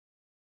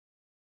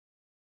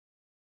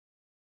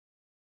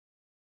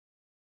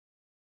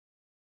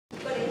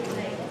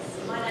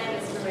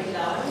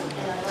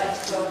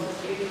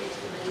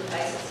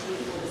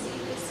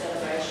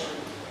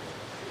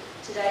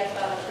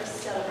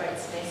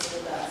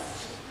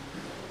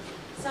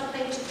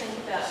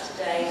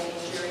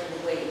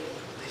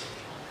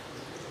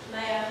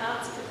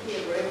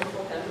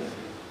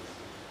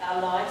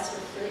our lives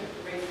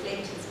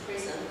reflect His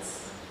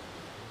presence,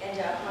 and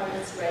our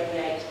homes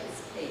radiate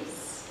His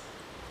peace.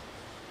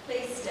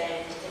 Please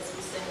stand as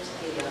we sing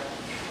together.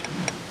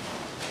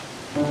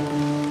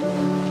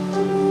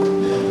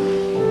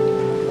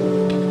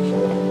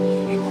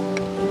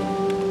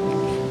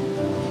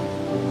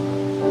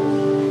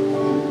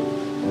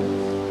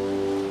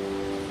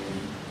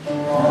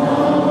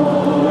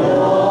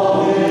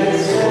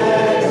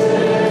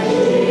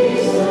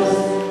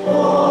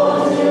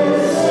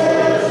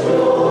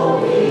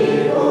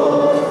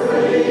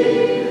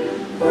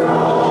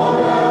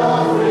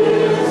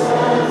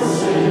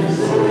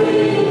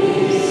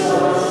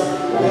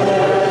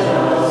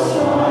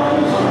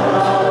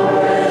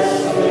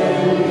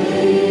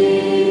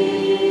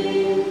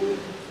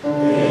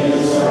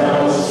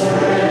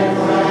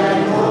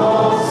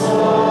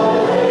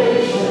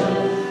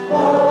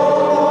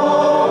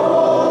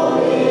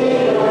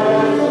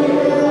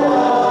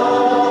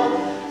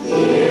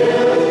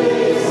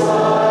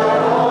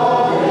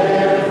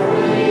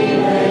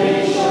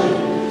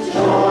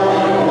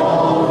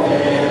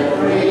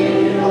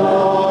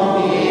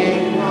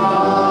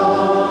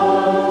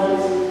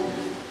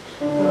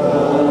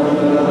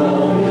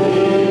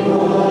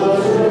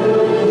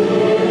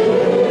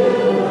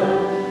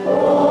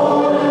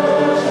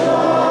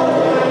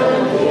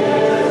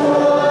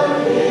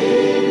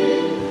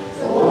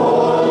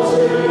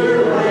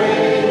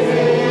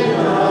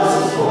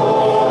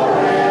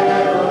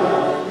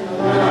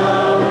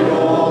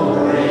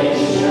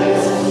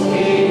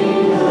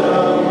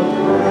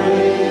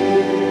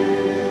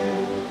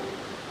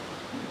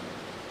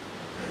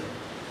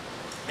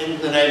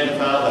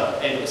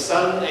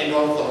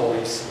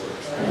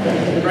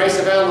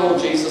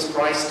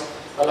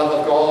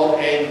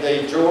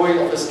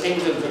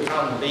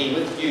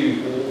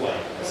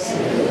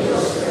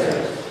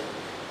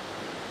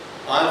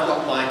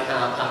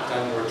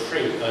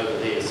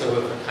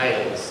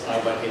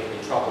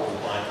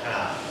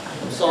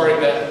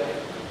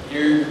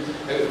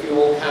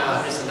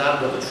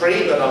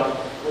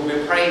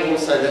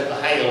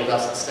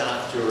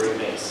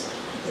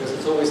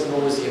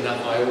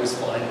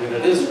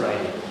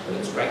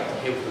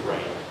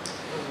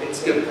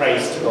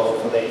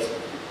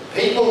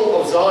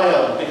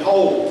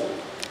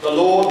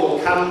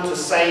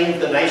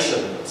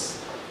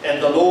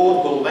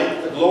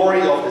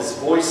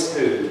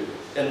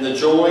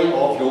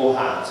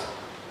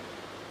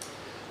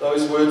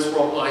 Those words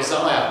from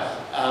Isaiah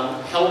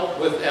help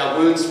with our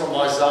words from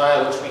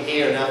Isaiah, which we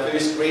hear in our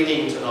first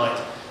reading tonight.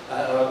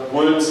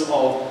 Words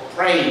of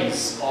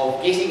praise,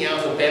 of getting out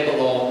of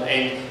Babylon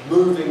and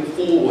moving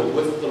forward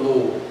with the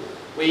Lord.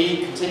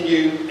 We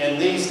continue in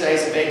these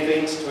days of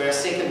Advent to our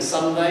second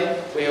Sunday,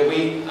 where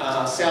we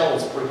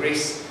ourselves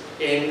progress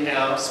in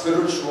our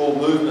spiritual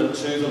movement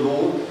to the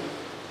Lord.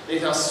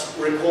 Let us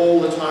recall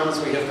the times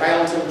we have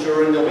failed Him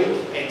during the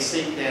week and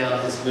seek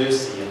now His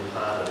mercy and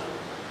pardon.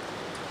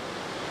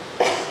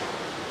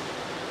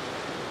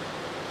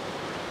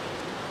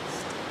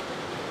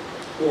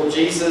 Lord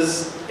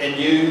Jesus, in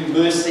you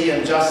mercy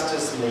and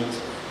justice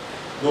meet.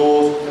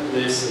 Lord, have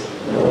mercy.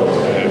 Lord,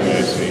 have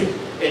mercy.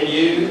 In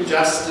you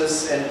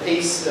justice and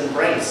peace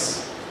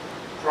embrace.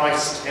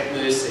 Christ, have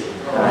mercy.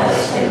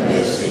 Christ, have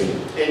mercy.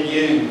 In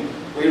you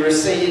we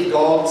receive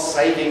God's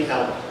saving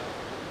help.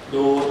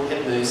 Lord,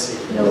 have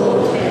mercy.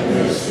 Lord, have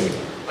mercy.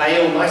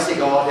 May Almighty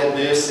God have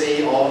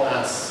mercy on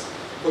us,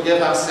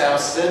 forgive us our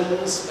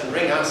sins, and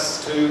bring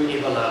us to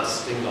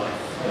everlasting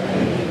life.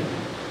 Amen.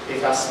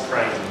 Let us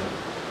pray.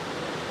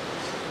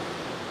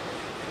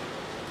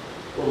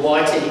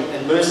 Almighty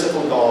and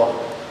merciful God,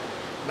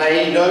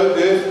 may no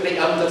earthly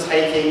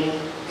undertaking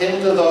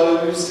hinder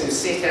those who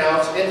set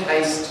out in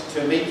haste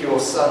to meet your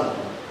Son,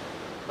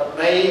 but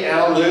may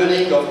our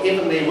learning of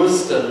heavenly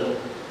wisdom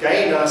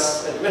gain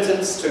us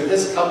admittance to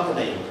his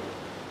company,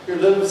 who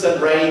lives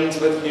and reigns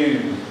with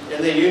you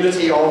in the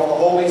unity of the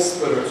Holy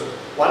Spirit,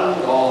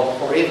 one God,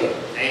 forever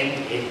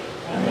and ever.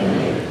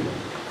 Amen.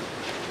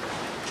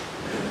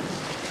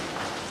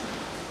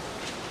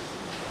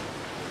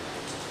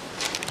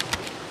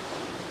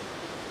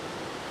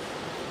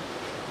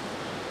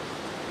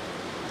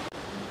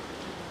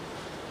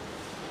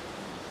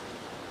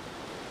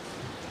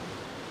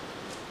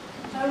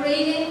 A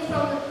reading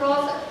from the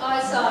prophet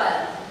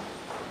Isaiah.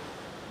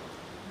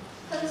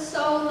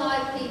 Console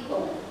my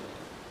people.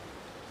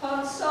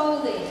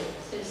 Console them,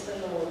 says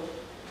the Lord.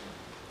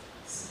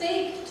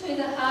 Speak to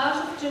the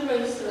heart of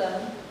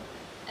Jerusalem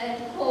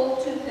and call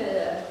to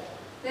her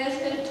that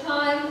her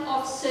time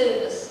of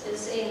service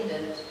is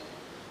ended,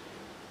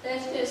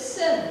 that her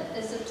sin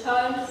is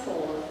atoned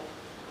for,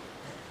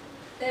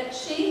 that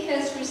she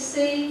has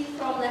received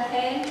from the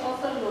hand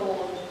of the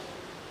Lord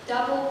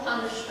double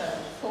punishment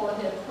for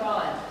her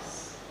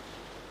crimes.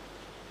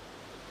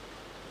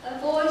 A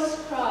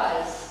voice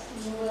cries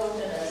in the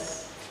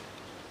wilderness,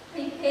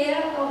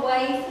 prepare a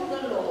way for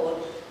the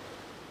Lord.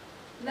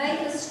 Make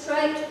a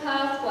straight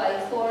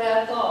pathway for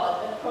our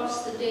God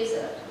across the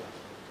desert.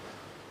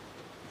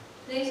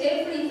 Let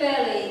every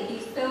valley be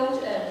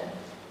filled in,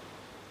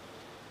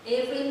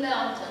 every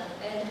mountain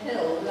and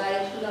hill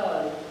laid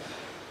low.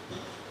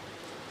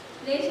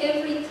 Let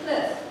every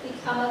cliff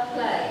become a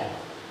plain,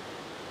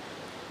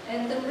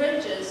 and the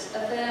ridges a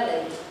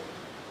valley.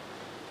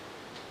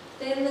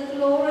 Then the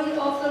glory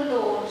of the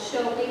Lord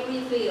shall be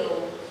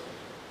revealed,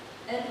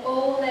 and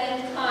all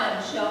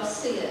mankind shall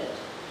see it,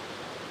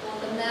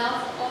 for the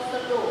mouth of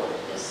the Lord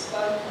has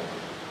spoken.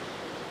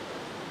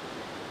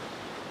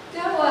 Go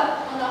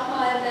up on a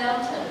high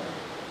mountain,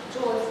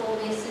 joyful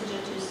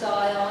messenger to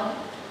Zion.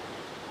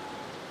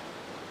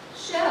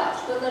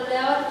 Shout with a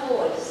loud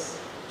voice,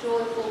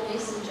 joyful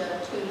messenger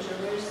to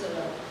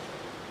Jerusalem.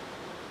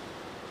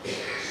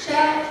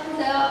 Shout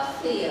without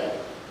fear.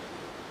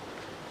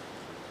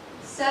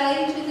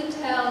 Say to the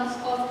towns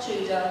of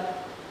Judah,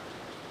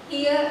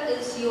 here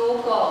is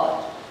your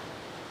God.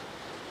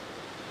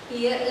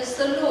 Here is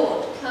the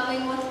Lord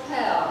coming with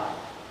power,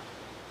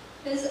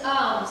 his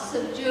arms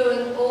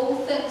subduing all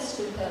things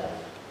to him.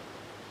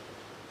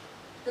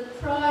 The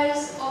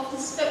prize of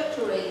his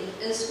victory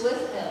is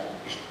with him.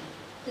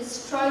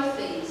 His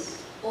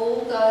trophies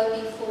all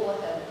go before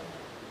him.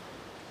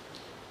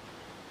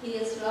 He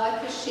is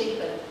like a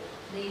shepherd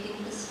leading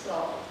his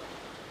flock,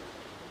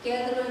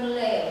 gathering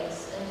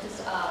lambs in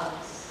his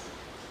arms,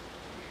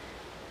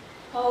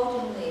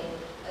 holding them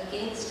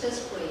against his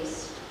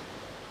breast,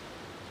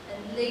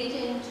 and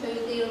leading to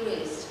their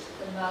rest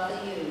the mother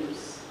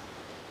ewes.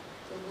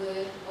 The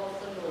word of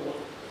the Lord.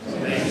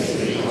 Thanks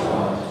be to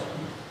God.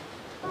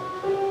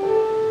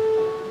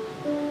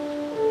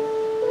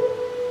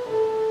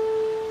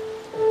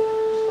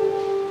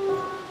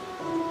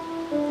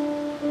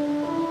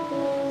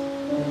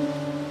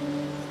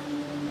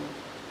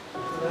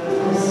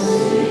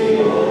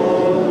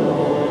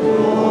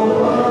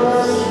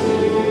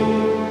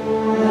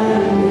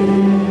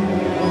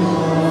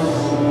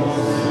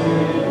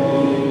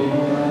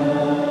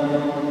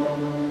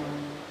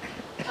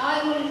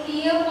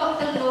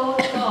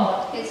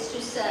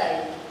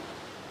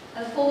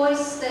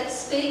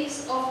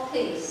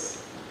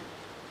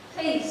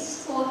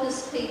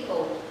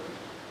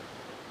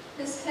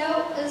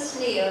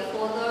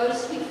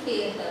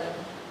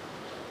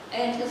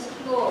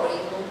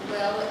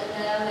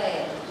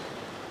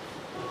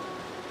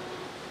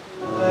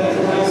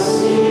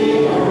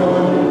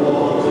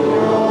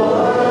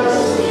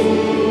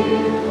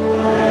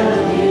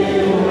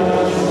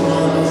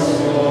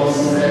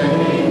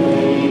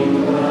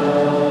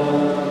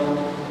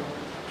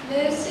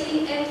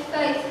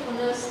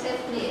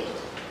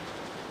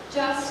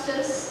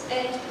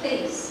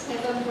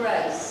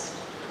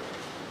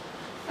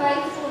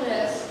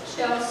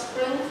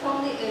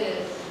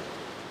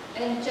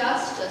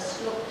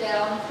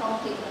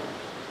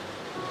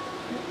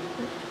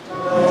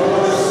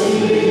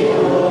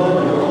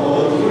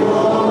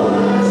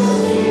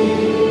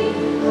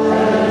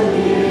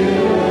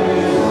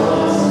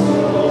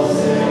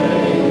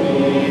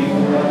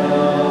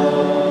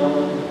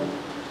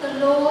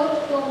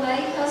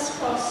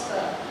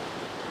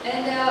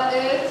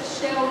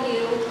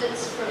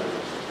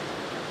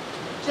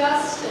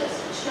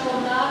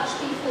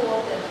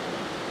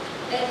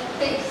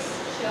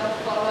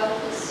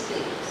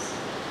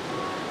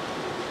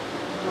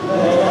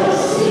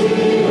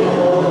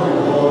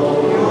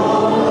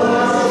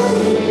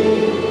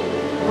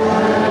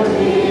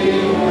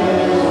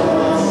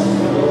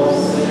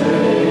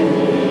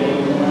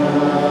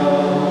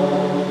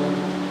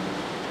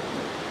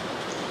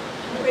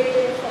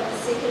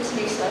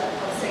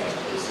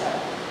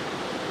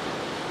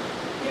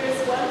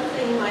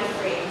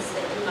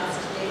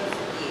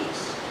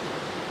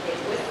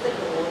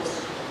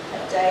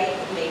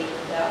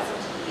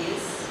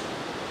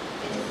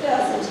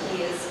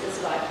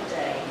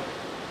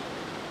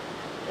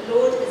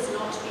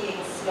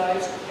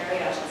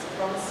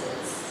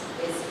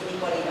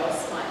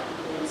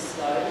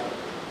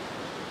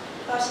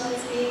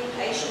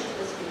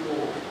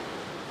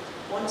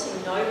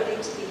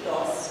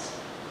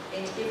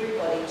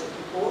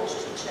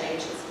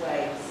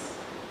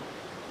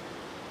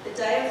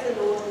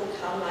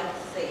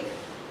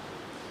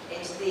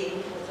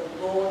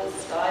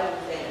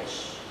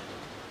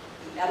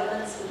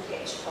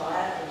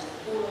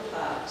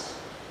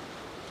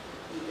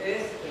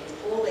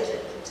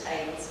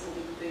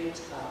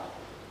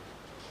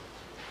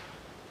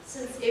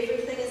 Since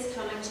everything is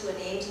coming to an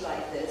end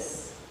like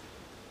this,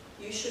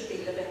 you should be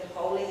living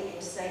holy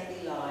and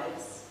saintly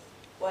lives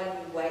while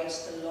you wait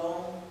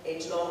long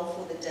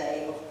for the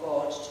day of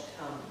God to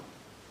come,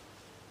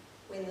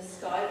 when the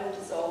sky will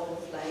dissolve in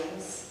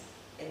flames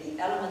and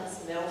the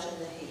elements melt in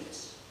the heat.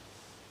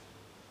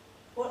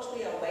 What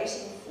we are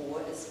waiting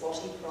for is what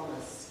he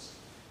promised,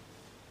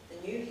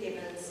 the new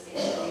heavens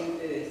and the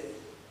new earth,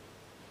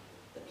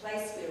 the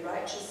place where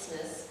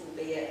righteousness will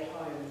be at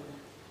home.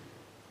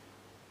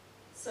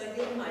 So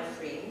then, my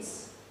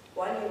friends,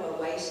 while you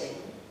are waiting,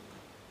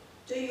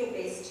 do your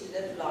best to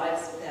live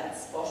lives without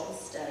spot or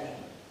stain,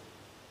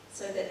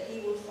 so that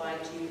he will find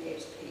you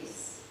at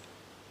peace.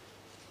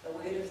 The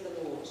word of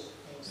the Lord.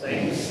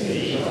 Thanks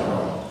be to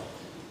God.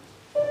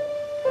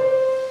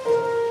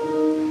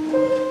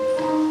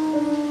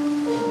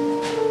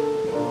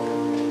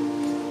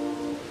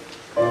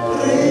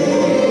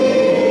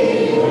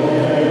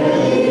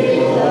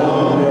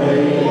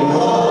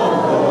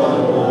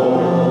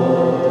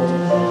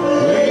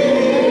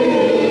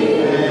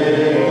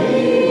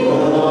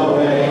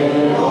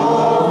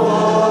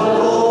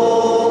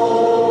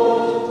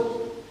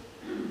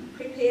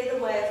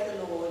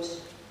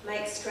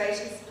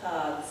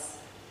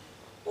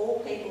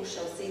 people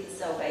shall see the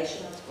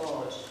salvation of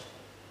God.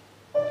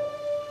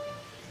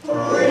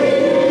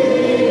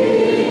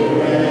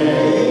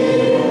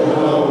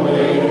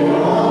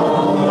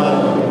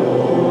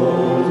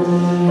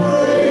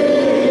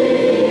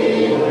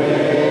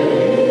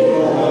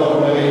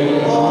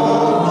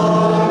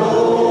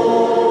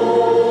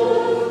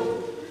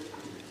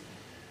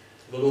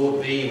 The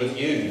Lord be with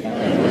you.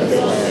 And with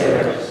your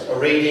spirit. A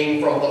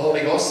reading from the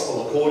Holy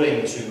Gospel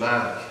according to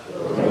Mark.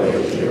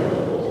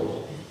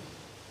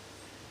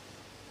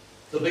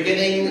 The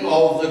beginning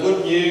of the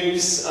good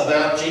news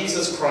about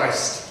Jesus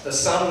Christ, the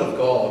Son of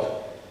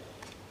God.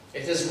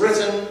 It is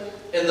written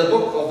in the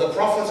book of the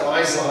prophet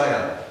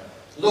Isaiah,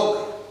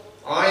 "Look,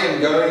 I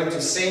am going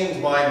to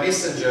send my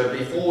messenger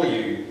before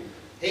you.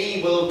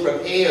 He will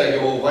prepare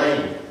your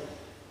way."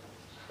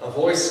 A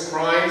voice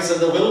cries in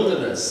the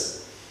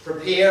wilderness,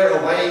 "Prepare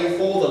a way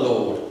for the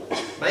Lord,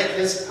 make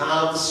his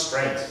paths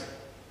straight."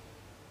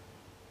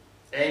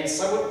 And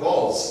so it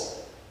was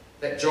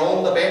that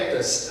John the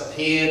Baptist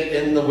appeared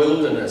in the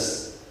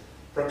wilderness,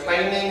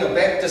 proclaiming a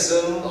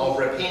baptism of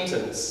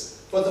repentance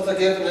for the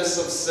forgiveness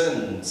of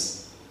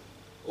sins.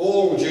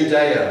 All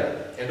Judea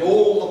and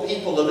all the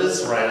people of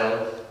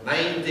Israel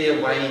made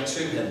their way to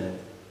him.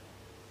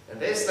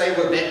 And as they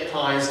were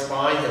baptized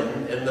by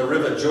him in the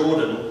river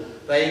Jordan,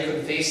 they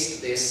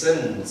confessed their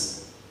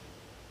sins.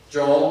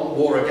 John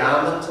wore a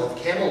garment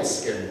of camel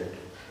skin,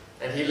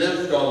 and he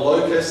lived on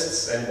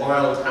locusts and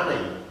wild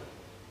honey.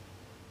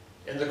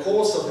 In the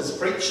course of his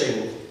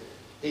preaching,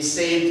 he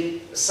said,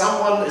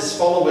 "Someone is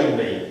following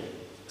me,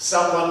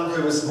 someone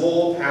who is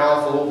more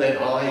powerful than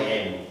I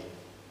am,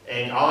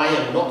 and I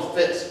am not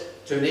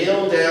fit to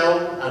kneel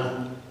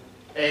down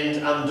and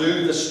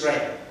undo the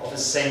strap of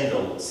his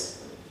sandals.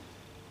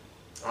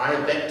 I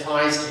have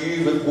baptized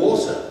you with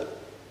water,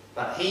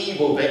 but he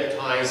will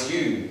baptize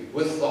you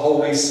with the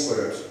Holy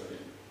Spirit."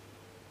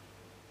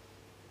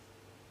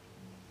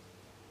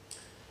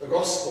 The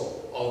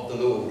Gospel of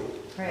the Lord.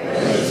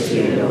 Praise to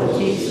you, Lord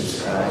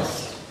Jesus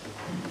Christ.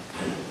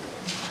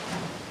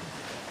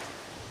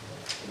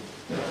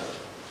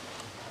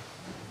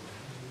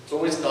 It's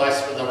always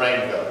nice when the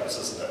rain goes,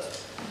 isn't it?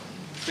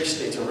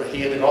 Especially to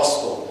hear the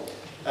Gospel.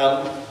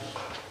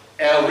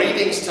 Our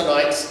readings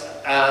tonight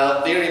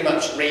are very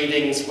much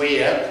readings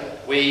where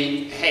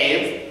we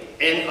have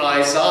in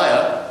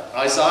Isaiah.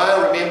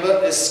 Isaiah,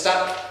 remember, is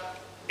stuck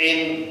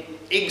in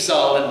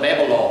exile in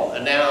Babylon,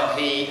 and now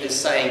he is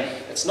saying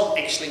it's not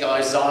actually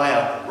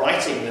Isaiah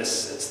writing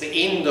this, it's the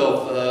end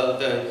of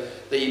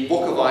the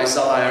book of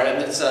Isaiah,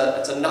 and it's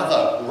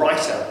another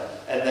writer,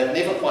 and they've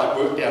never quite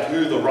worked out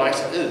who the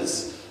writer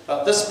is.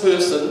 But this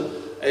person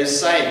is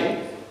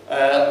saying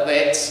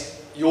that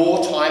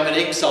your time in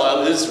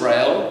exile,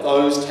 Israel,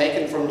 those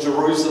taken from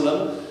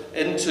Jerusalem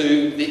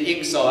into the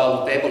exile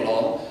of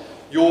Babylon,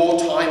 your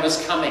time is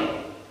coming.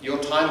 Your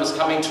time is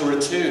coming to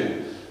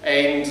return.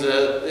 And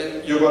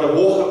you're going to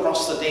walk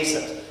across the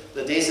desert.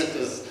 The desert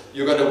is,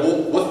 you're going to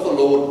walk with the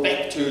Lord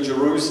back to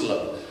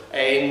Jerusalem.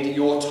 And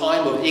your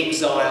time of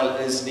exile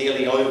is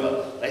nearly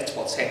over. That's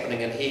what's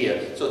happening in here.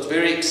 So it's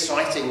very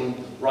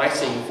exciting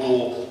writing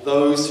for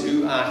those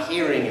who are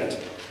hearing it.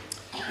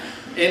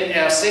 In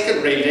our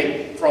second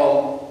reading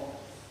from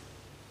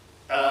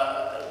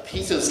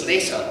Peter's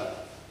letter,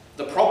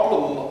 the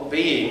problem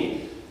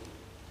being,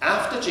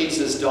 after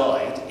Jesus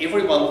died,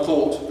 everyone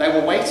thought they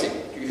were waiting.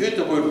 You heard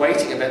the word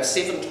waiting about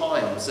 7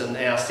 times in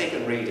our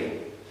second reading.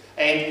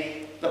 And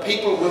the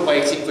people were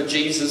waiting for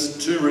Jesus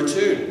to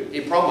return. He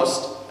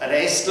promised, and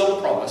has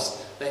still promised,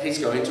 that he's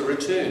going to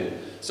return.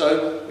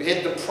 So we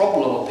had the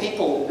problem of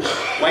people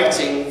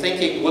waiting,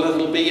 thinking, well,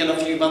 it'll be in a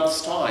few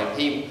months' time.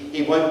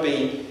 He won't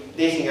be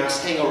letting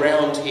us hang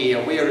around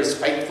here. We're his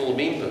faithful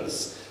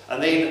members.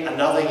 And then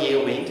another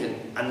year went, and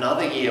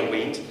another year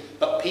went,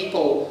 but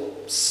people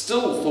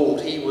still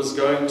thought he was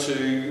going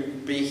to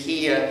be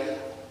here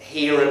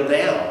and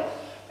now.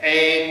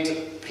 And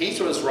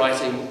Peter is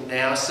writing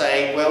now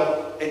saying,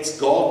 well, it's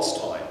God's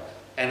time.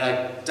 And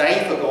a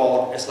day for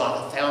God is like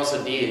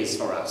 1,000 years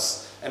for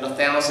us, and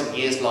 1,000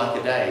 years like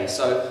a day.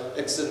 So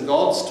it's in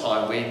God's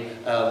time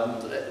when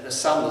the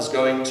Son is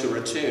going to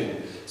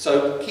return.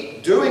 So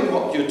keep doing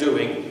what you're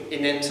doing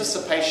in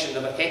anticipation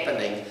of it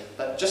happening,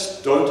 but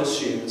just don't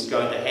assume it's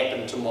going to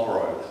happen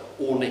tomorrow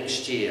or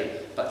next year,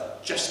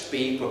 but just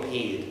be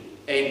prepared.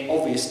 And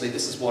obviously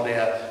this is what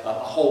our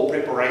whole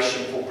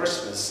preparation for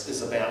Christmas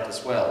is about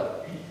as well.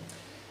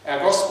 Our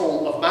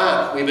Gospel of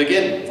Mark, we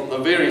begin from the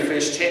very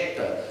first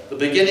chapter, the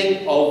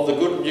beginning of the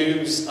good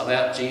news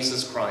about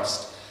Jesus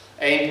Christ.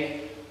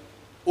 And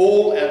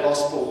all our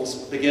Gospels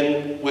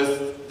begin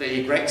with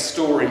the great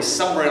story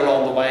somewhere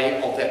along the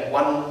way of that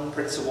one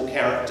principal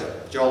character,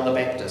 John the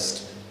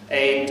Baptist,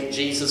 and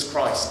Jesus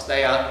Christ.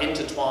 They are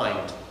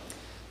intertwined.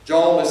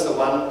 John is the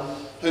one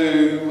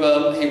who,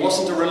 he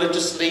wasn't a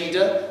religious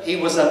leader, he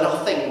was a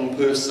nothing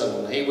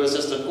person, he was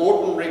just an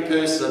ordinary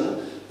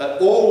person,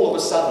 but all of a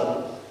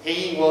sudden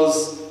he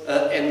was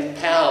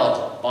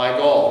empowered by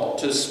God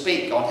to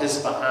speak on his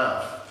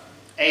behalf.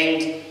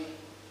 And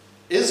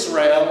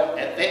Israel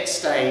at that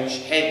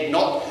stage had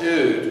not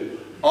heard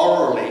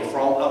orally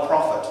from a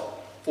prophet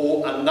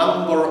for a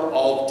number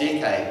of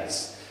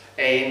decades.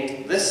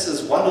 And this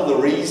is one of the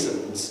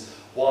reasons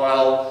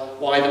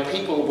why the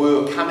people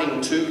were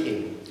coming to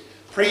him.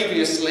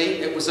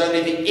 Previously, it was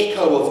only the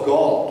echo of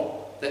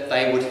God that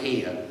they would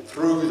hear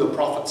through the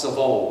prophets of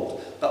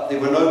old. But there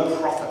were no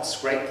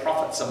prophets, great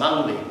prophets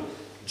among them.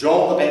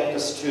 John the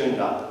Baptist turned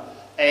up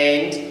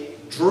and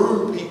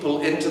drew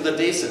people into the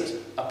desert,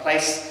 a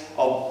place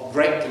of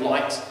great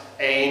light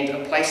and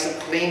a place of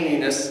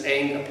cleanliness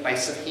and a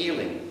place of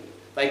healing.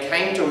 They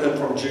came to him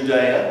from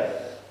Judea,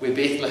 where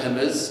Bethlehem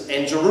is,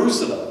 and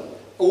Jerusalem,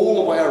 all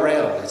the way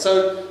around.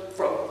 So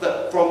from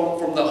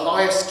the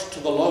highest to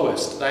the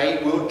lowest,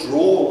 they were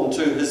drawn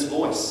to his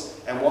voice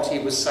and what he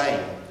was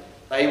saying.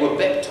 They were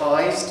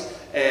baptized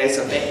as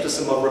a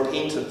baptism of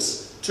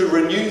repentance to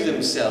renew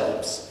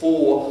themselves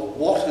for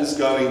what is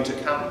going to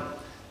come.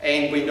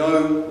 And we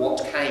know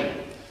what came.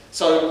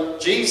 So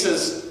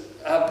Jesus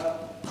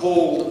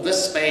called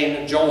this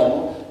man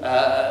John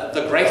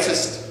the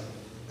greatest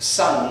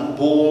son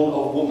born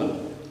of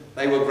woman.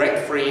 They were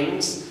great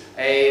friends,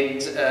 and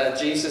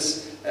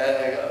Jesus,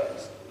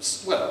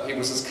 well, he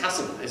was his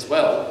cousin as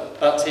well,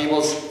 but he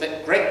was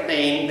that great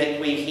man that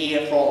we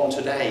hear from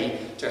today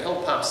to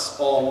help us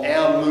on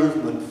our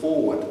movement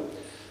forward.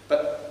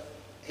 But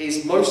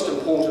he's most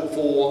important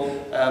for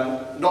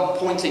not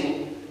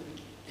pointing,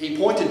 he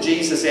pointed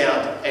Jesus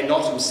out and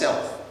not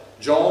himself.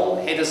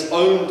 John had his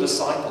own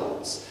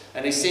disciples,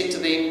 and he said to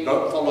them,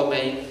 "Don't follow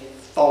me,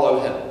 follow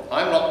him.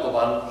 I'm not the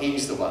one,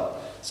 he's the one."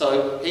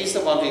 So he's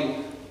the one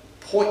who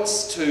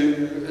points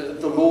to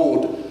the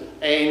Lord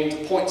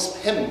and points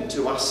him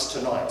to us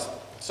tonight.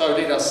 So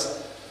let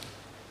us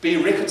be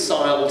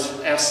reconciled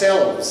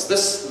ourselves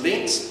this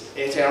Lent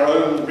at our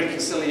own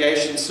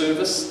reconciliation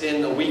service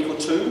in a week or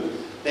two,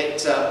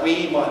 that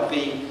we might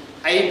be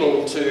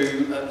able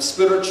to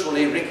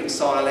spiritually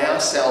reconcile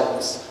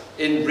ourselves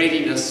in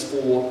readiness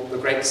for the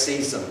great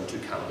season to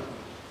come.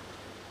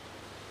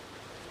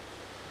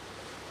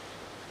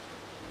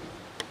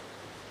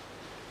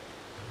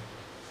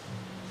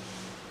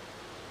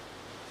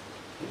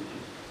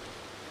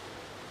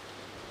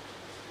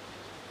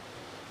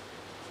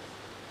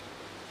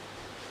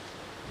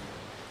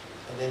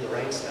 And then the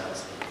rain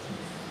starts.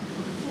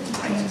 It's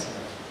great, isn't it?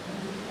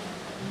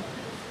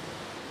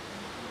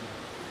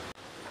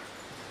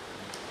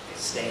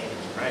 Let's stand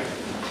and pray.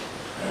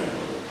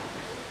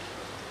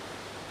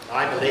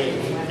 I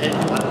believe in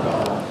one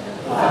God,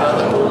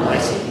 Father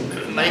Almighty,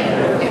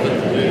 maker of heaven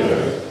and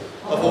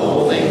earth, of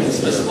all things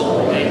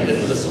visible and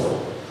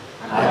invisible.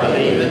 I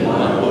believe in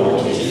one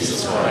Lord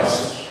Jesus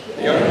Christ,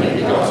 the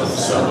only begotten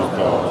Son of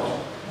God,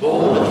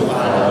 born of the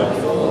Father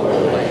before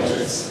all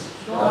ages,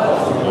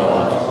 God from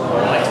God,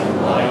 light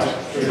from light,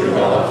 true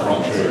God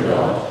from true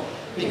God,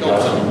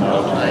 begotten,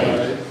 not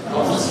made,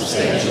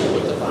 consubstantial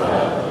with the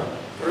Father.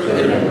 Through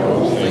him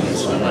all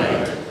things were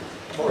made.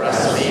 For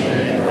us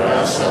men and for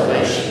our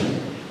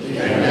salvation, he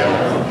came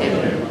down from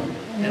heaven,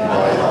 and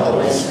by the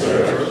Holy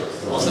Spirit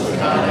was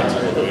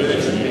incarnate of the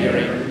Virgin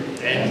Mary,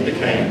 and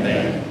became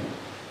man.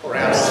 For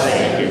our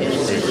sake he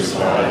was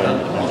crucified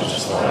under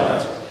Pontius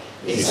Pilate.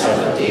 He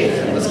suffered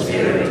death and was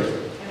buried,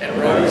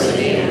 and rose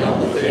again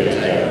on the third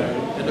day,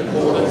 in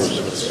accordance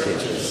with the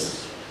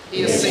Scriptures.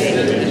 He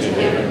ascended into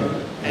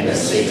heaven, and is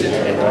seated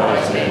at the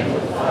right hand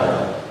of the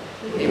Father.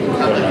 He will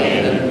come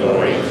again in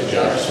glory to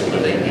judge the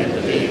living and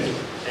the dead,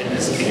 and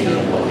his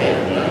kingdom will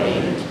have no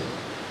end.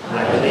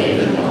 I believe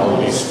in the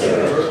Holy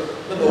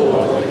Spirit, the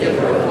Lord, the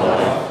giver of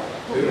life,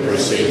 who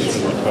proceeds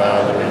from the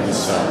Father and the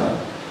Son,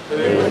 who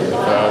with the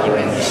Father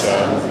and the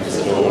Son is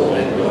adored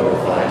and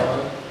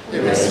glorified,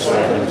 who has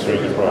spoken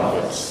through the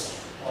prophets.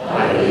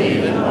 I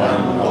believe in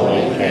one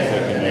holy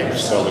Catholic and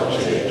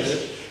Apostolic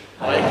Church.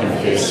 I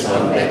confess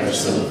one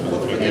baptism for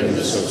the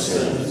forgiveness of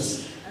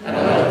sins, and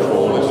I look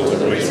forward to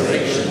the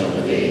resurrection of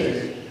the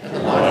dead and the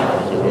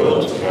life of the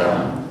world to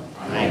come.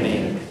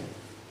 Amen.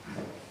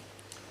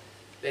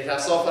 Let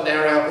us offer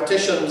now our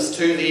petitions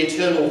to the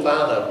Eternal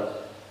Father,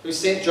 who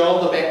sent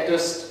John the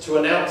Baptist to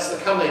announce the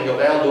coming of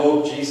our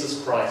Lord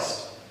Jesus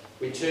Christ.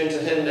 We turn to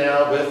him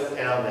now with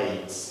our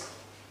needs.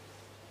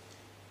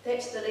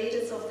 That the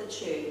leaders of the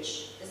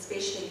Church,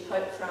 especially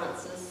Pope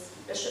Francis,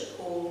 Bishop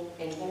Paul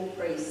and all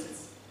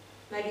priests,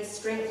 may be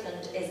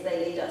strengthened as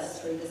they lead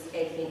us through this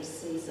Advent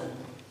season.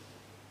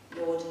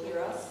 Lord, hear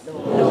us.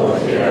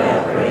 Lord, hear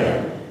our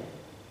prayer.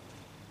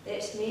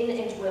 That men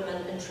and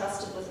women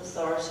entrusted with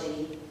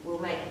authority will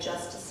make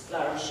justice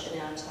flourish in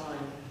our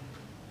time.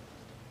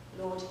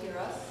 Lord, hear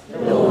us.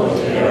 Lord,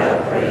 hear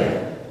our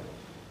prayer.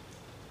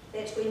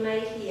 That we may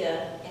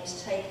hear and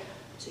take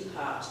to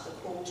heart the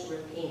call to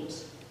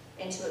repent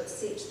and to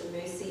accept the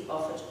mercy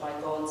offered by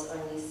God's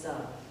only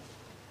Son.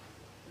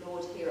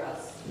 Lord, hear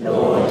us.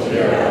 Lord,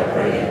 hear our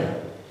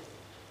prayer.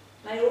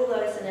 May all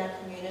those in our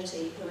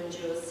community who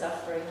endure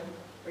suffering,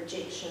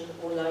 rejection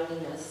or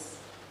loneliness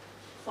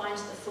find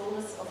the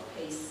fullness of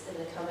peace in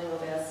the coming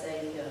of our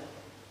Saviour.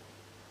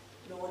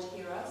 Lord,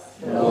 hear us.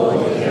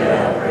 Lord, hear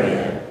our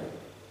prayer.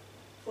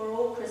 For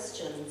all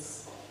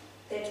Christians,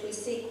 that we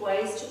seek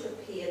ways to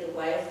prepare the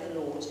way of the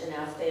Lord in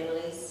our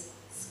families,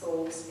 schools,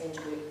 and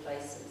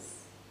workplaces.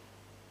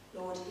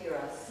 Lord, hear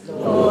us.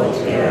 Lord,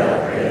 hear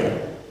our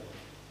prayer.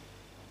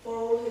 For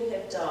all who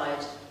have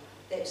died,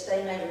 that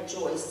they may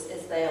rejoice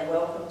as they are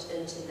welcomed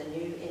into the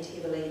new and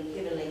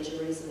heavenly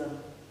Jerusalem.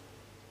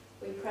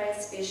 We pray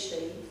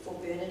especially for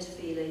Bernard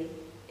Feely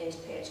and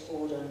Pat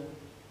Gordon.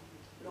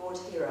 Lord,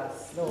 hear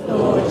us.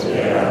 Lord,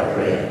 hear our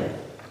prayer.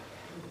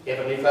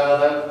 Heavenly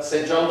Father,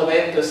 St. John the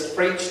Baptist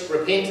preached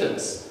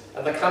repentance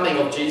and the coming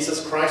of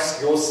Jesus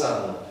Christ, your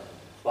Son.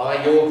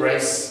 By your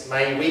grace,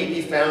 may we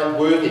be found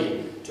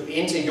worthy to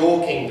enter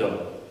your kingdom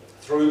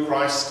through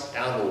Christ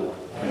our Lord.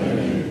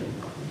 Amen.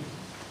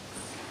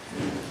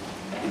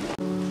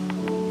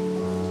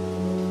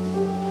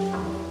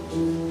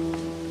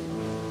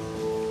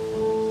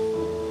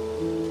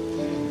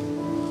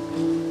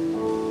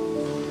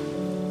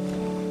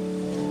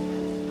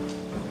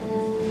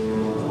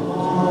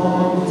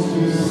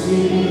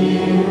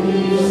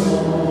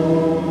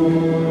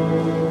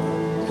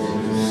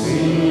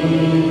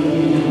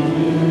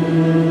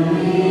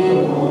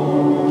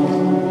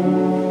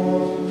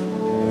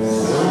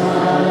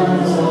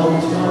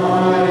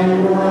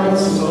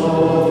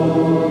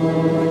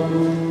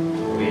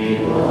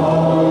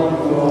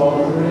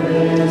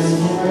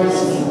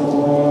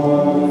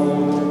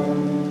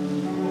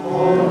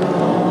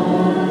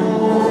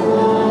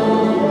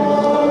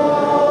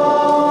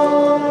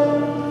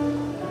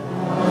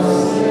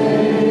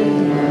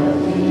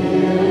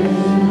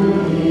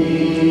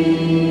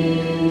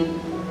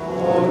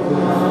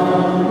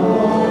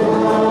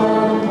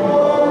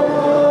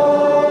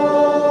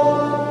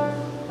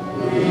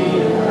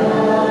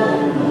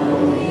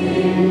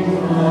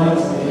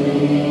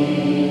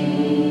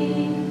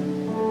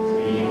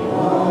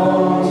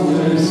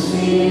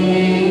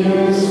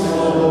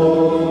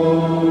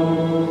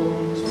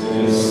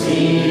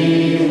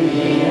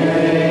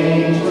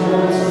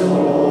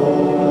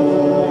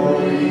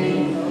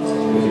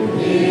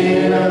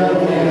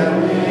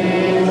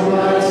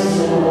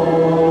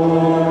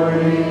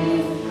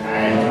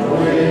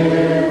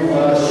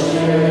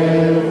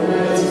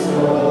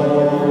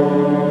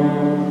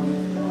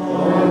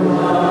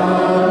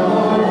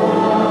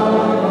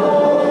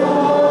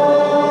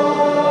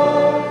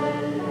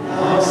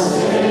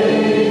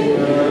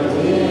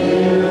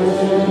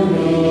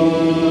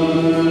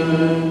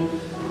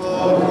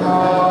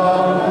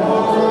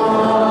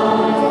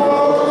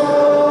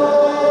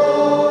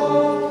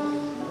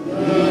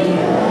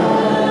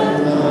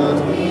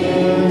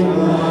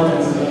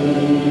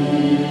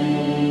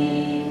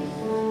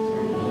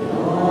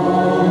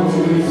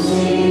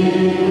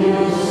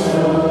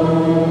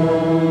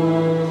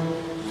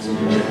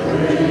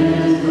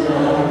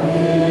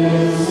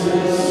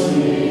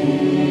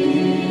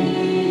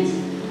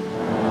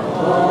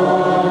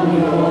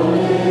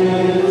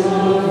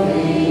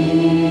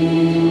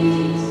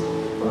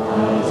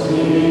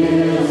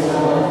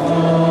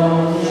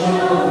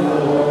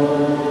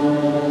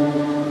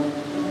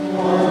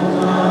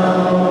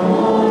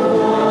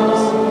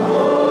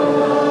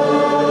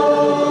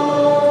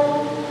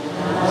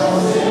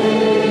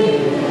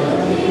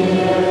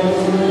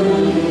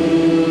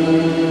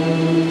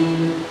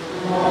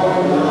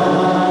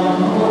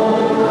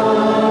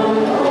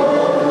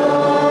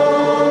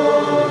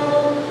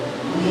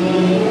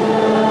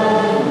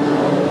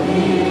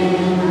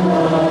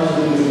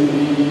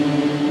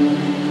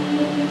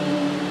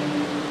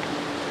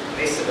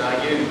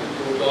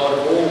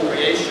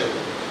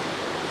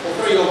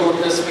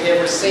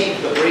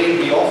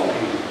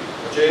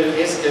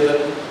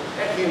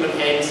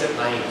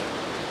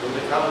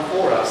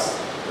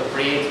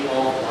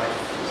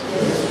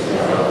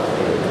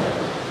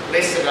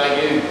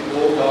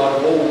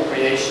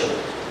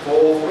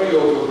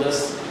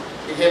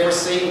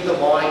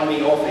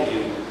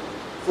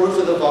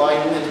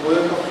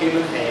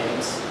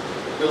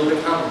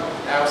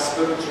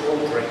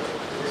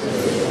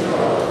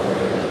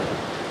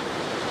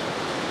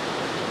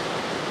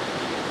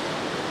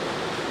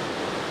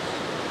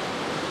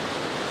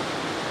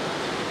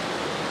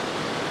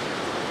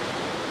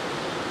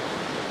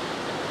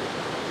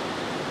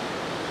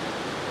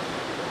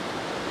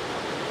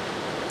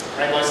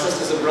 Pray, my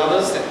sisters and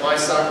brothers, that my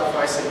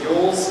sacrifice and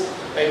yours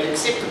may be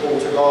acceptable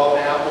to God,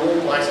 our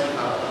Almighty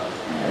Father.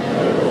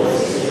 And the Lord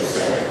receive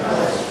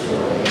sacrifice to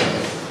your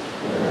hands,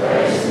 the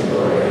praise and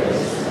glory of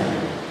his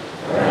name,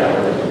 forever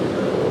and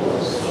the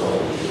Lord's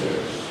holy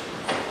church.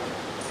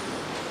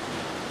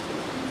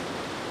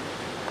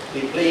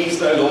 Be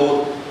pleased, O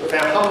Lord, with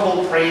our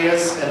humble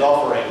prayers and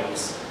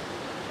offerings.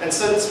 And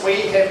since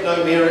we have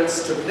no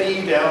merits to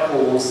plead our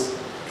cause,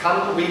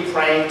 come, we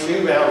pray,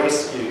 to our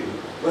rescue,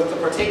 with the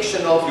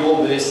protection of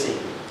your mercy,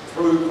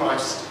 through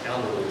Christ our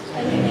Lord.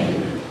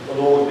 Amen. The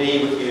Lord be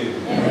with you.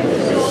 And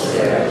with your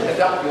spirit. Lift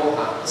up your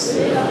hearts.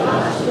 Lift up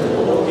hearts to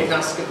the Lord. Let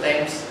us give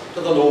thanks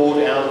to the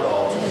Lord our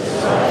God. It is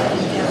right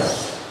and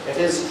just. It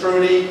is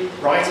truly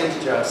right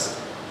and just,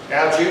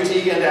 our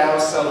duty and our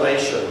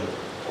salvation,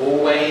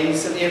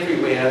 always and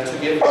everywhere to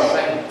give you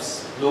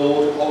thanks,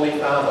 Lord, Holy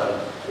Father,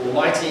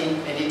 Almighty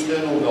and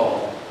eternal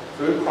God,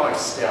 through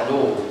Christ our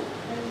Lord.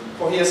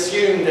 For he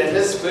assumed at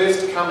his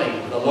first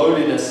coming the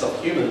lowliness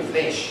of human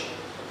flesh,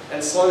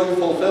 and so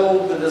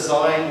fulfilled the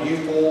design you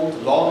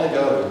formed long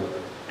ago,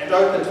 and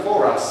opened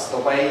for us the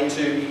way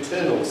to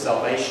eternal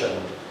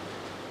salvation.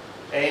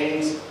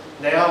 And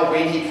now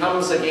when he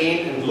comes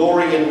again in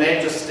glory and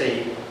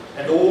majesty,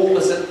 and all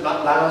is at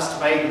last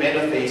made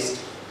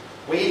manifest,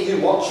 we who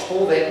watch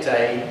for that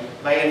day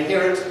may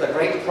inherit the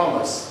great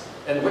promise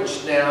in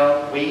which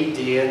now we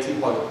dare to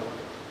hope.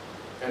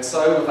 And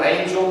so with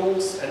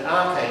angels and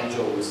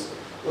archangels,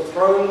 with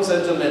thrones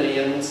and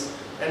dominions,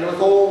 and with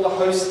all the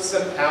hosts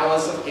and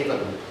powers of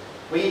heaven,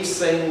 we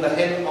sing the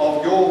hymn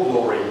of your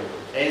glory,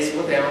 as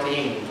without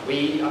end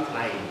we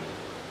acclaim.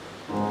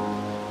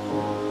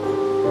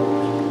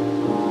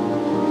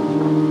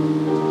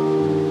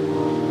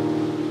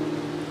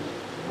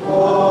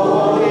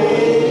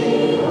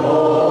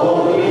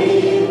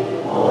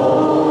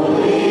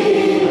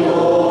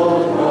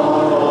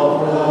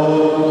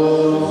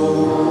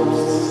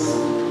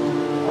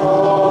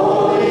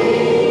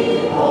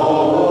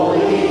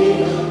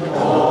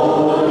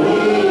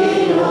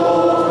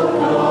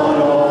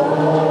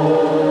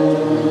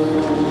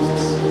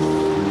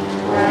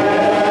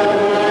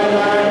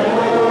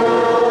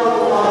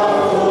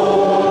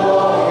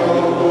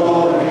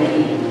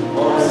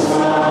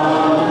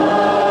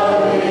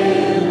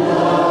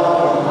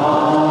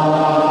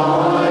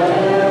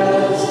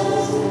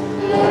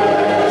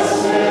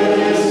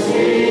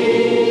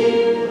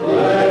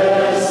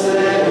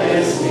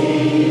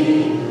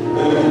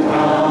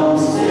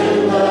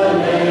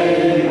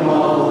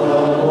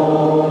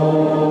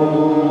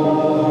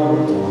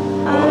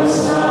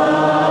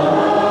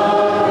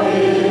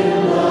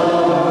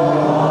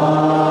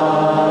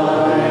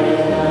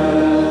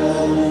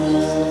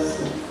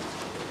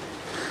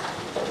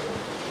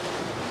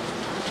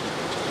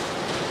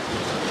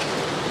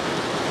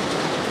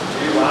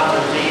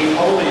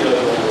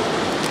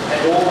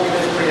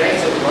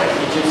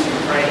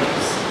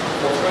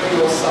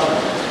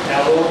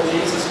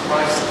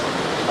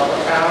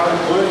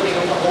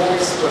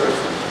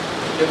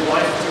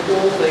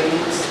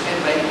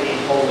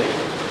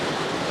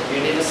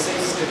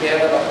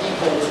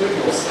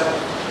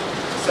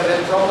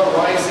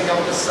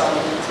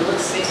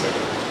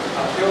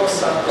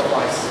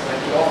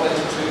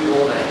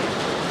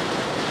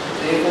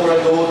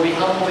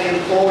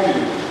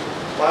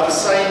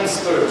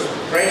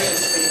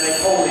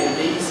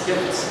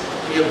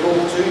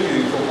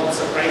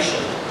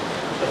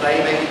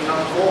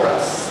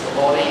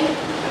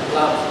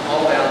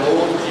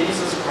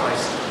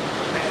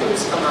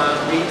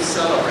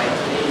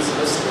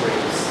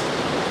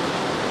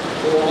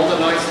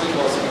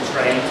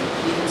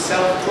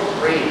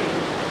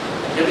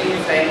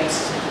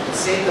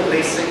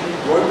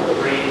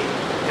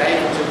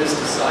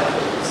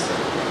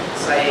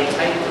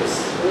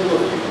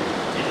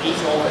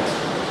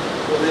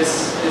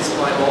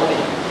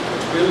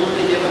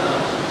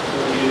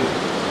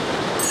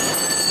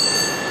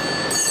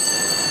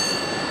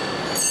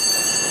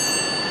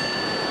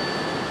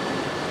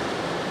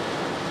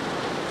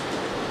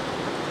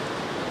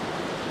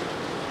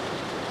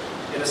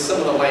 In a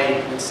similar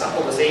way, when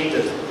supper was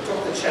ended, we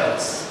took the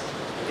chalice,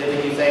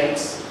 giving you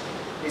thanks.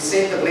 He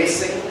said the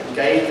blessing and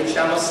gave the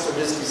chalice to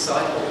his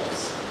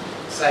disciples,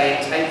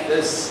 saying, "Take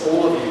this,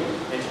 all of you,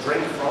 and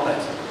drink from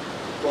it.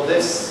 For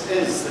this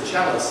is the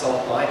chalice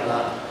of my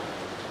blood,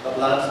 the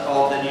blood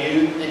of the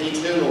new and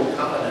eternal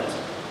covenant,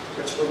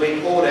 which will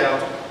be poured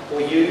out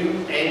for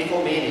you and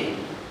for many,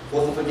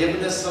 for the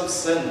forgiveness of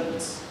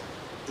sins.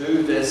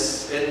 Do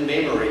this in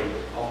memory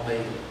of me."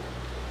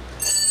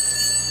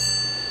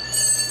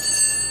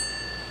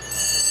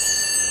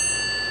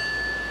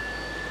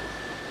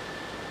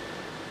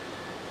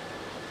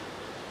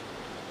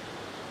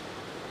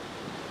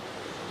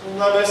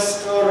 The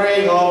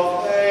mystery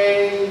of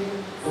faith.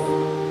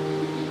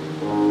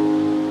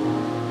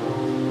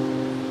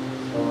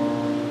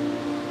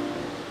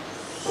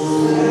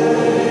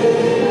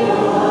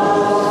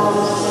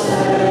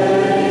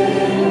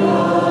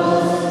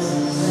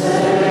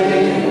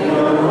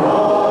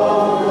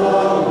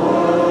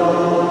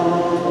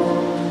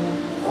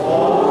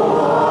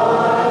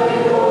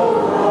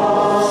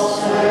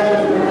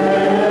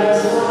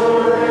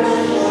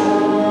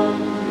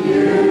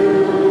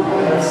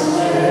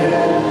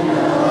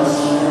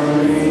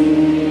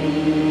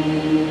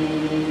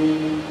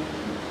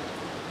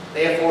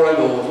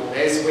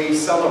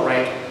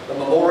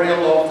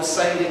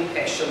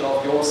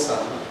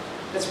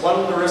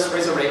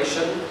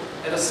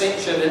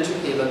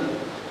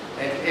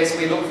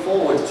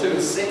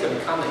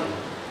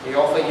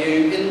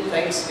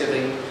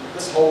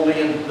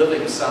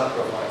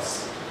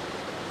 Sacrifice.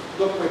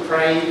 Look, we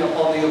pray,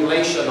 upon the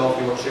oblation of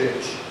your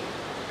church,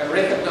 and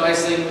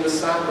recognizing the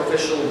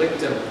sacrificial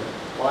victim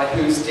by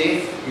whose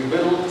death you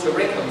willed to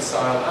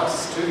reconcile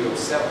us to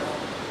yourself.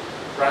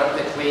 Grant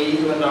that we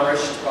who are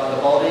nourished by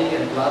the body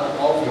and blood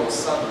of your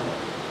Son,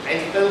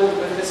 and filled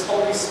with his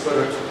Holy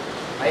Spirit,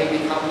 may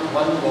become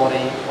one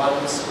body,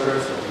 one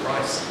Spirit in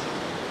Christ.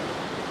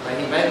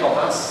 May he make of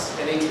us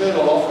an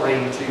eternal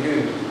offering to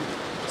you,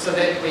 so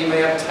that we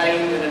may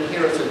obtain an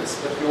inheritance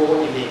with your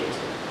elect,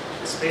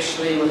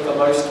 especially with the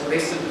most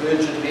blessed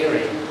Virgin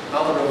Mary,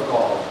 Mother of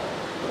God,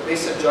 the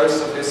blessed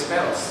Joseph, her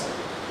spouse,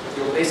 with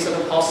your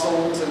blessed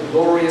apostles and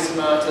glorious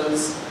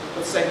martyrs,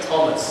 with St.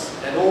 Thomas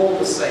and all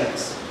the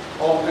saints,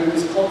 on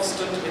whose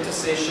constant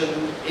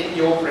intercession in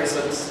your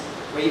presence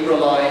we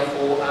rely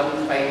for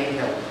unfailing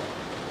help.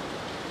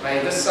 May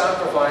this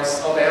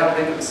sacrifice of our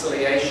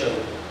reconciliation,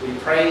 we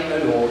pray,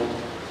 O Lord,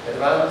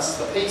 advance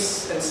the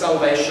peace and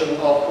salvation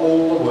of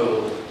all the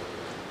world.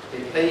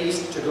 Be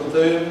pleased to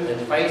confirm in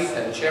faith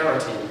and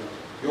charity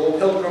your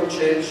pilgrim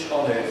church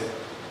on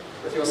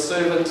earth, with your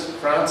servant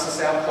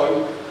Francis our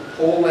Pope,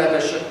 Paul our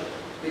Bishop,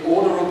 the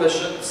order of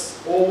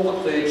bishops, all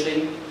the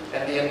clergy,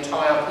 and the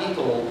entire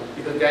people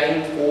you have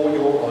gained for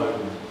your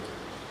own.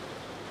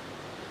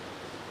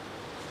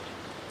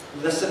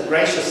 Listen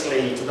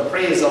graciously to the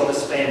prayers of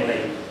this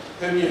family,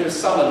 whom you have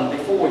summoned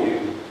before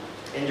you.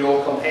 In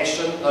your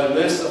compassion, O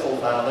merciful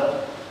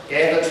Father,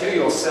 gather to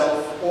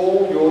yourself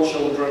all your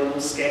children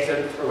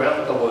scattered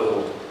throughout the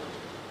world.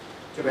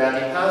 To our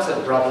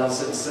departed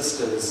brothers and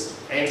sisters,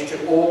 and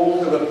to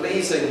all who are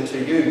pleasing to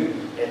you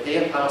at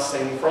their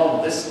passing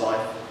from this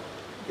life,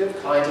 give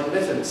kind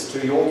admittance to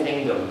your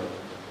kingdom.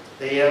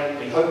 There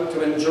we hope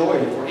to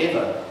enjoy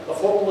forever the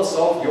fullness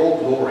of your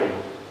glory,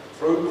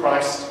 through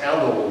Christ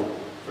our Lord,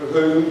 through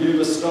whom you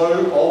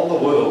bestow on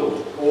the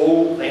world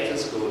all that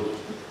is good.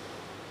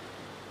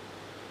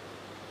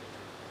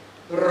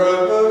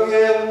 Through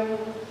him,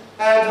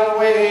 and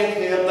with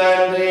him,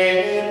 and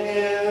in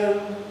him,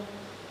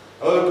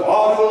 O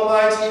God,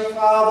 Almighty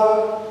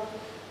Father,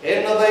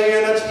 in the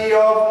unity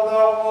of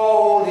the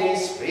Holy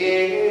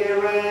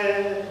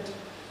Spirit,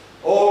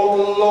 all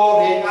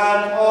glory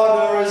and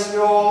honor is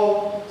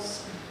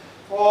yours,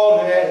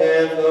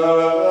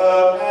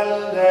 forever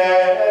and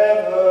ever.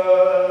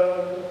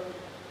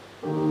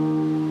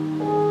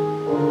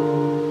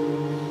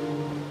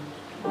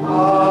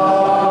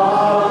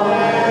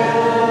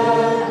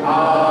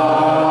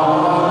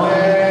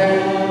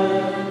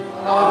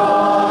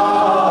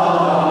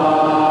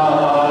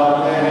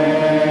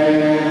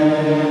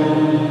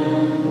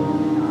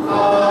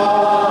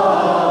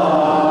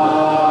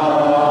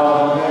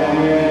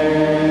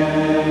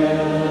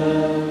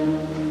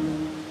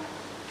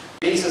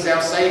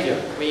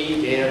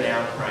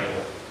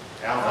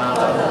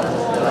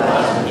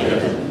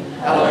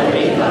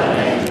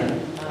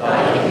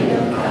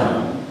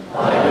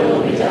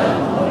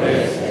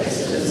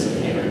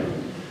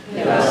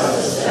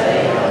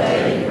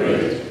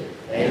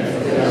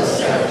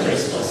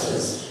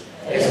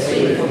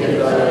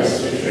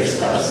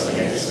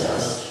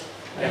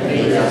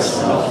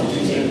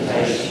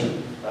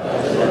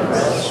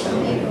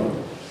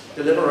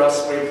 Deliver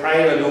us, we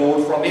pray, O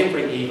Lord, from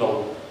every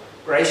evil.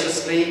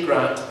 Graciously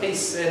grant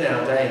peace in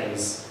our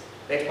days,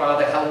 that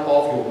by the help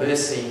of your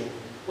mercy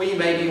we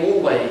may be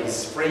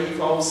always free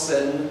from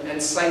sin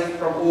and safe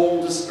from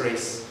all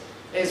distress,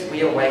 as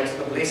we await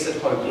the blessed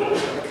hope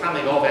of the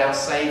coming of our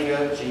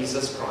Saviour,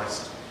 Jesus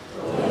Christ.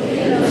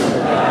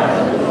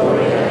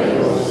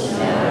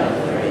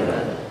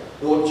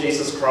 Lord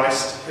Jesus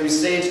Christ, who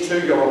said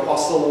to your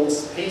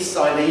apostles, "Peace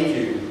I leave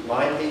you,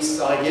 my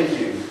peace I give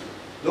you,"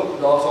 look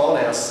not on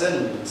our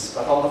sins,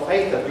 but on the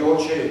faith of your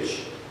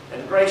church,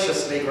 and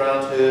graciously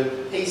grant her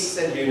peace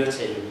and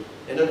unity,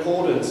 in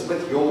accordance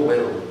with your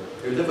will,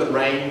 who live and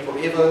reign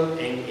forever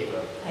and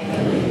ever.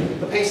 Amen.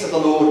 The peace of the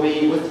Lord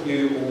be with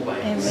you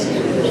always.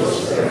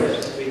 Amen.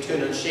 We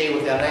turn and share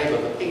with our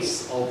neighbour the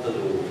peace of the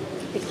Lord.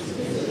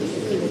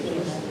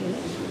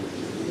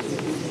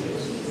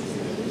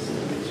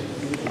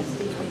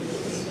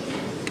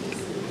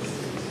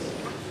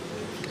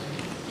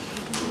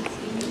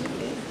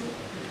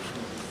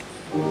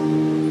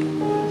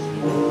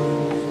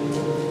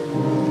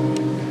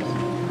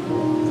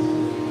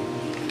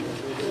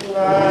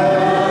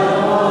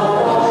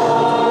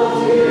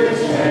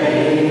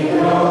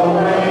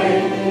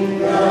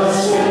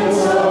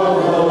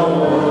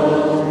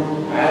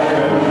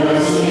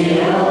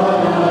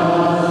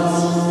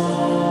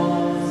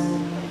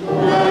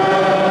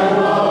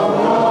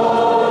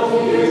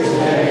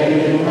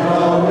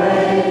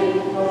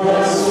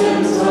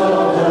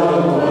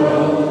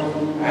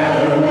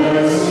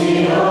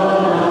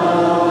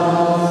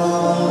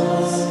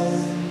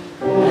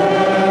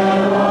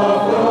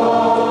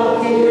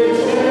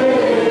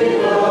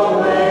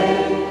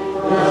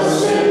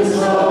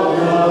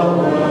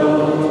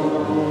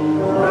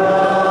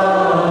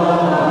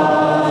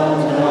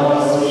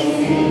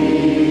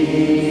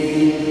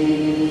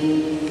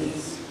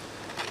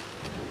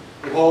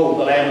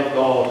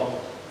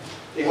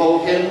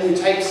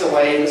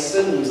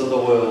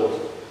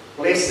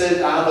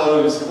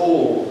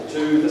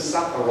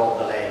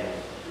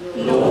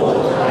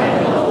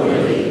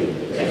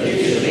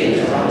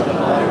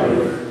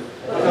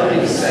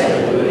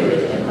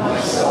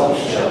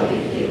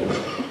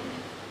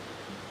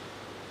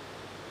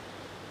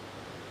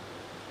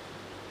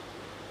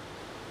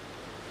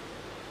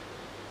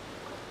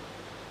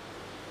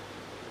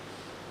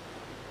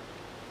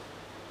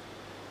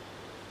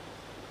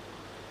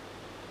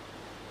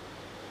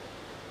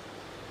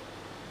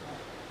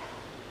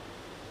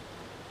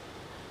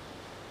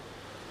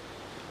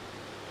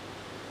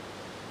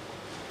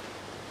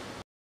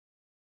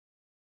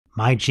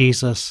 My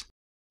Jesus,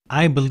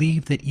 I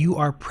believe that you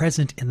are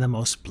present in the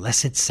most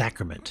blessed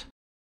sacrament.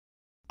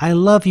 I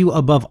love you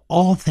above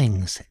all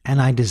things,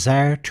 and I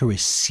desire to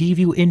receive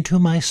you into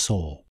my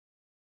soul.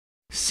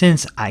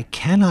 Since I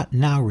cannot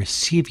now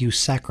receive you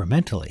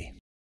sacramentally,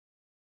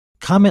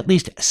 come at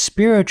least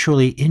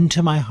spiritually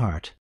into my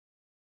heart.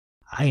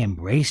 I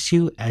embrace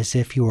you as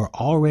if you were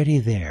already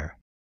there,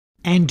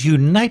 and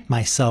unite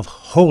myself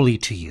wholly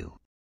to you.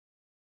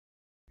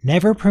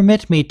 Never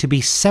permit me to be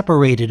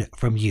separated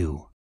from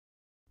you.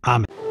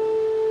 Amen.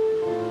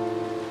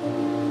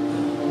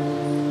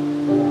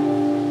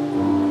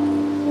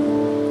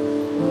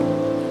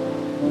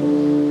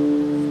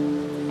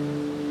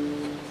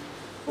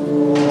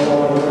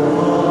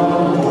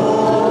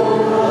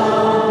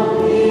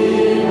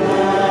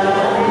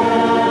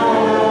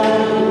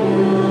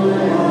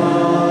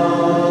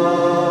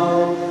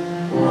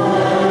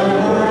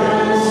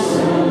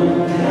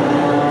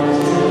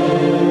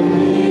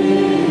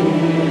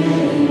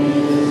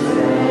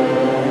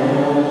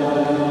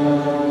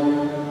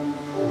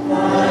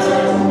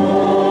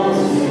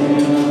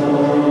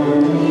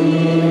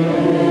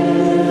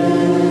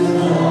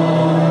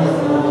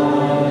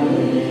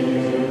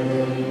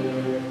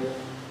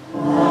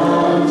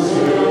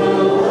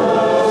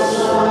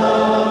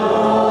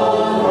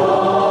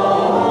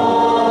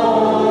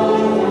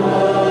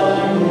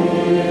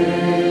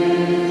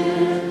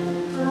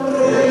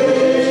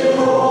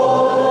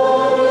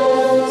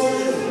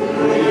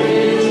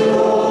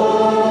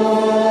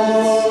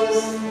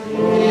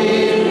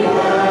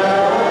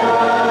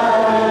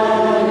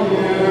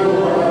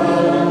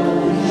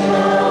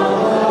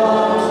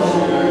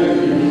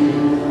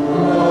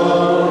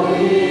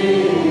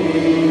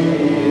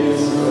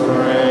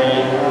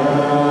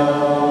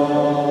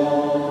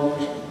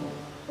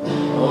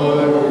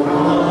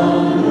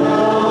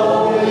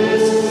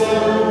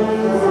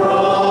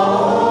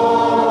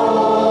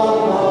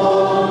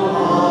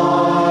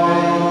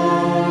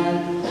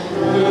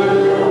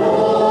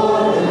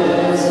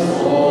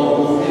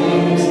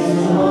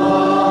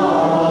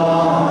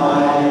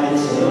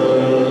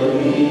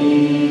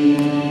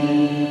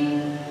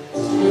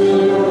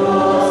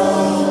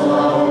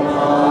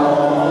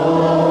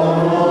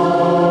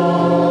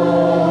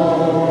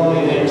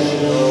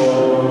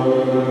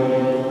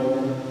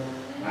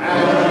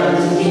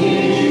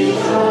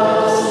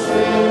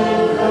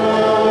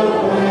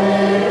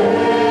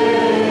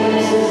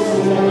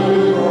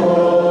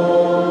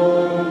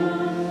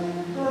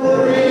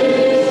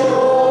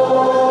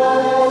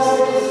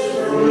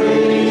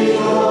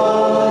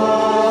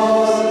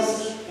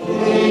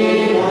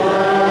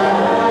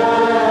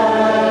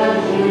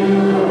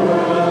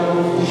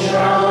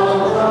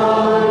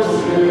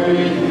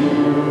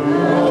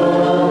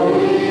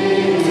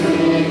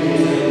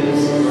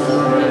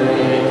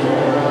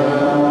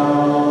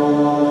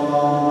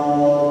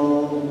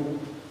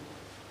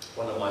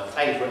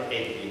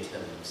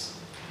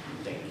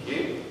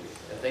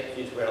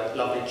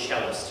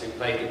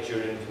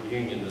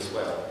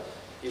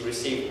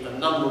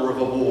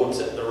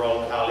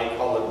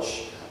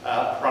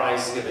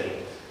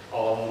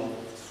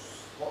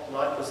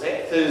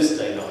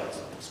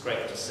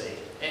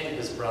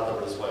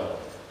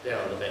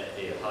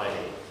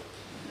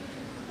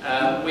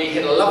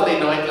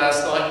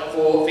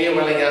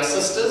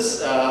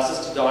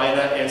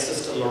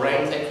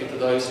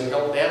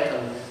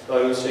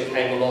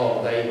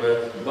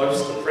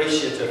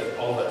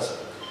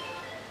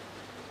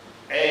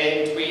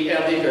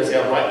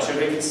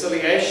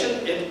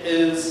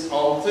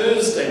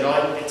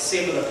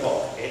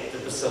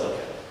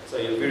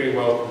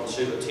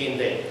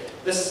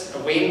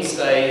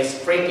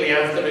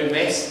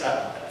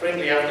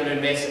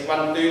 Mass at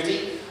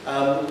 1:30.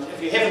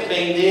 If you haven't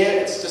been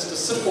there, it's just a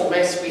simple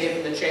mass we have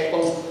in the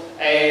chapel,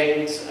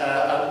 and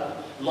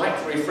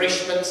light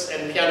refreshments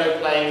and piano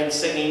playing and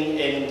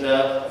singing and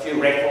a few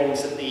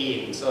raffles at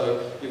the end. So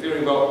you're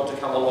very welcome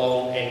to come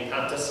along and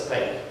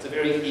participate. It's a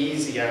very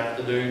easy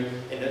afternoon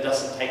and it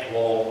doesn't take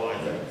long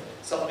either.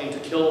 Something to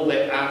kill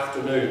that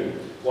afternoon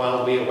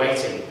while we're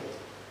waiting.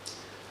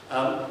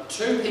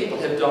 2 people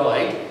have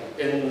died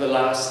in the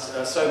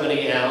last so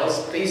many hours.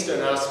 Please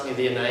don't ask me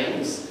their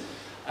names.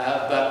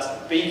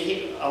 But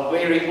be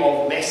wary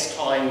of mass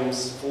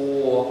times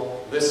for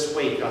this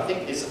week. I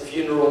think there's a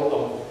funeral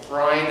on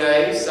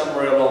Friday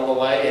somewhere along the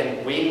way,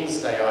 and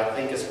Wednesday I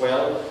think as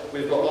well.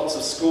 We've got lots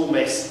of school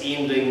mass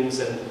endings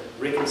and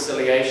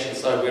reconciliation,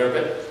 so we're a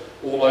bit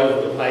all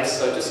over the place.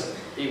 So just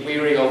be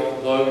wary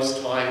of those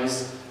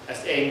times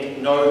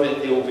and know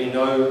that there will be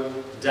no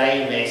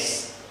day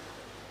mass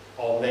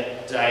on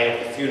that day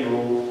of the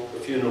funeral. The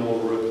funeral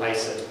will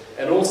replace it.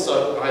 And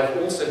also, I've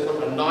also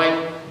put a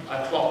 9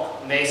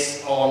 o'clock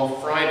mass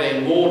on Friday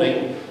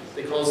morning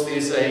because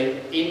there's a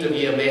end of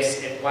year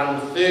mass at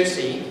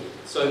 1:30,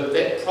 so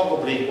that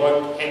probably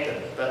won't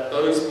happen. But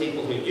those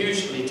people who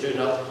usually turn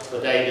up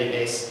for daily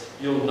mass,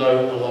 you'll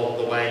know along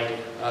the way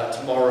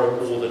tomorrow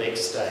or the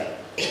next day.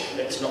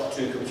 That's not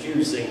too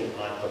confusing,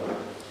 I hope.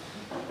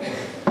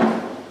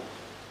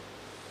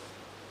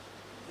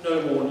 No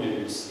No more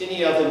news.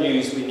 Any other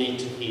news we need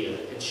to hear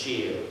and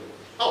share?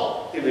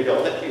 Oh, here we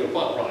go. You're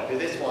quite right.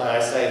 That's why I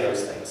say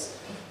those things.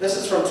 This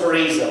is from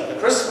Teresa. The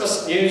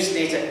Christmas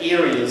newsletter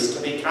areas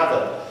to be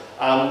covered.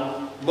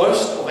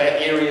 Most of our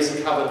areas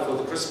are covered for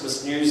the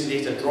Christmas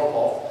newsletter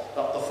drop-off,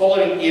 but the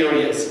following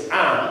areas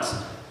aren't.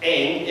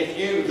 And if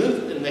you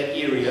live in that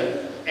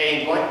area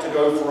and like to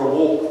go for a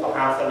walk for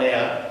half an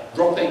hour,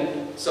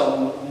 dropping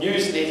some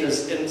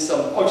newsletters in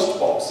some post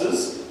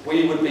boxes,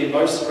 we would be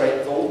most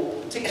grateful,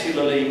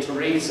 particularly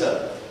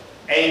Teresa.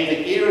 And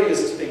the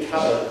areas to be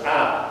covered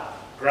are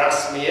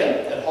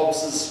Grasmere at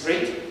Hobbs's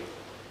Street,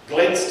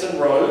 Gladstone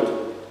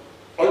Road,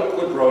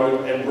 Oakwood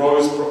Road and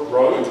Rosebrook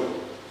Road.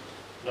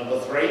 Number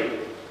 3,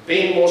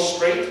 Benmore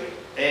Street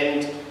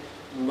and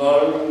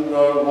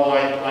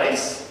Monowine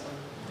Place.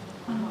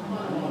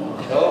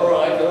 All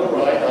right,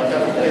 I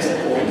have a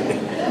pleasant point.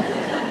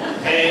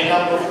 And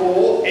number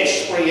 4,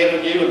 Ashbury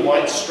Avenue and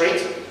White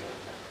Street.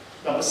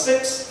 Number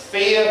 6,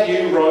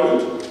 Fairview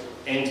Road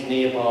and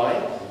nearby.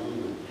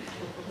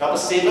 Number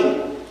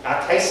 7,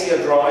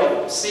 Acacia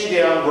Drive,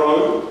 Seadown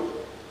Road,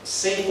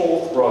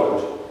 Seaforth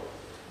Road.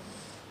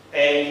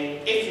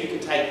 And if you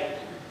could take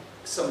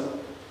some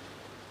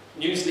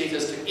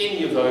newsletters to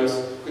any of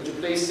those, could you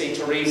please see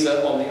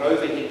Teresa on the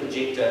overhead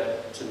projector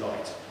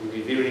tonight? We'd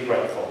be very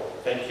grateful.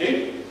 Thank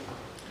you.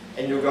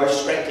 And you'll go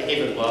straight to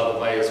heaven by the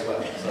way as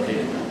well. So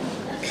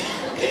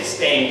let's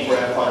stand for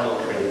our final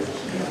prayer.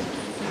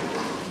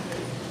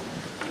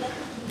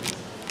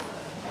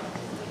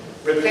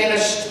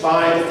 Replenished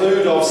by the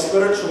food of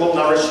spiritual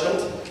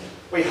nourishment,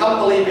 we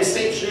humbly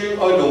beseech you,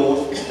 O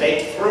Lord,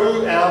 that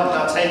through our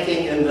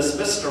partaking in this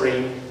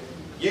mystery,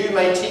 you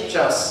may teach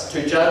us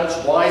to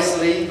judge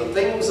wisely the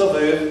things of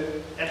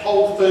earth and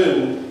hold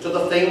firm to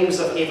the things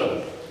of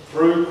heaven,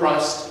 through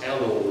Christ our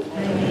Lord.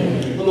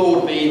 Amen. The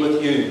Lord be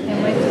with you.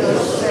 And with your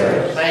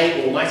spirit.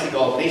 May Almighty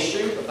God bless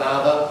you, the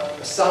Father,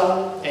 the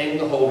Son, and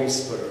the Holy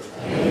Spirit.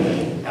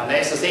 Amen. Our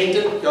Mass is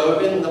ended. Go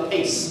in the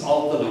peace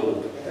of the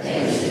Lord.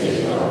 Thanks be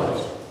to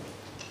God.